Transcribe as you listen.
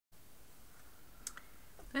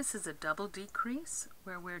This is a double decrease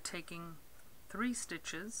where we're taking 3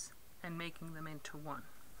 stitches and making them into 1.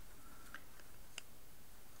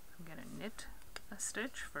 I'm going to knit a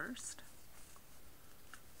stitch first,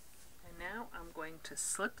 and now I'm going to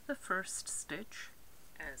slip the first stitch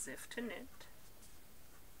as if to knit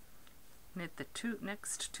the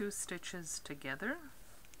next 2 stitches together,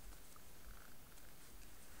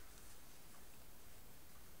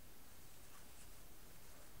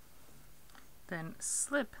 then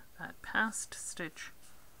slip that past stitch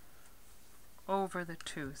over the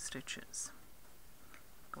 2 stitches.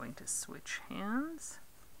 I'm going to switch hands,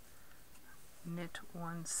 knit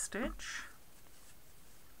 1 stitch,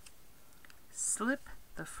 slip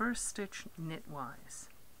the first stitch knitwise,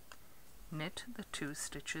 knit the 2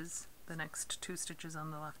 stitches, the next 2 stitches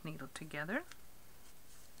on the left needle together,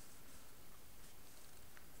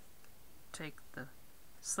 take the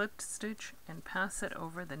slipped stitch and pass it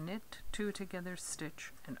over the knit 2 together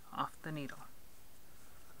stitch and off the needle.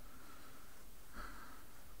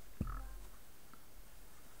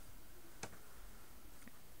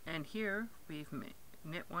 And here we've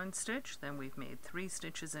knit 1 stitch, then we've made 3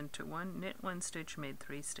 stitches into 1, knit 1 stitch, made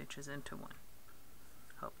 3 stitches into 1.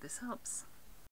 Hope this helps.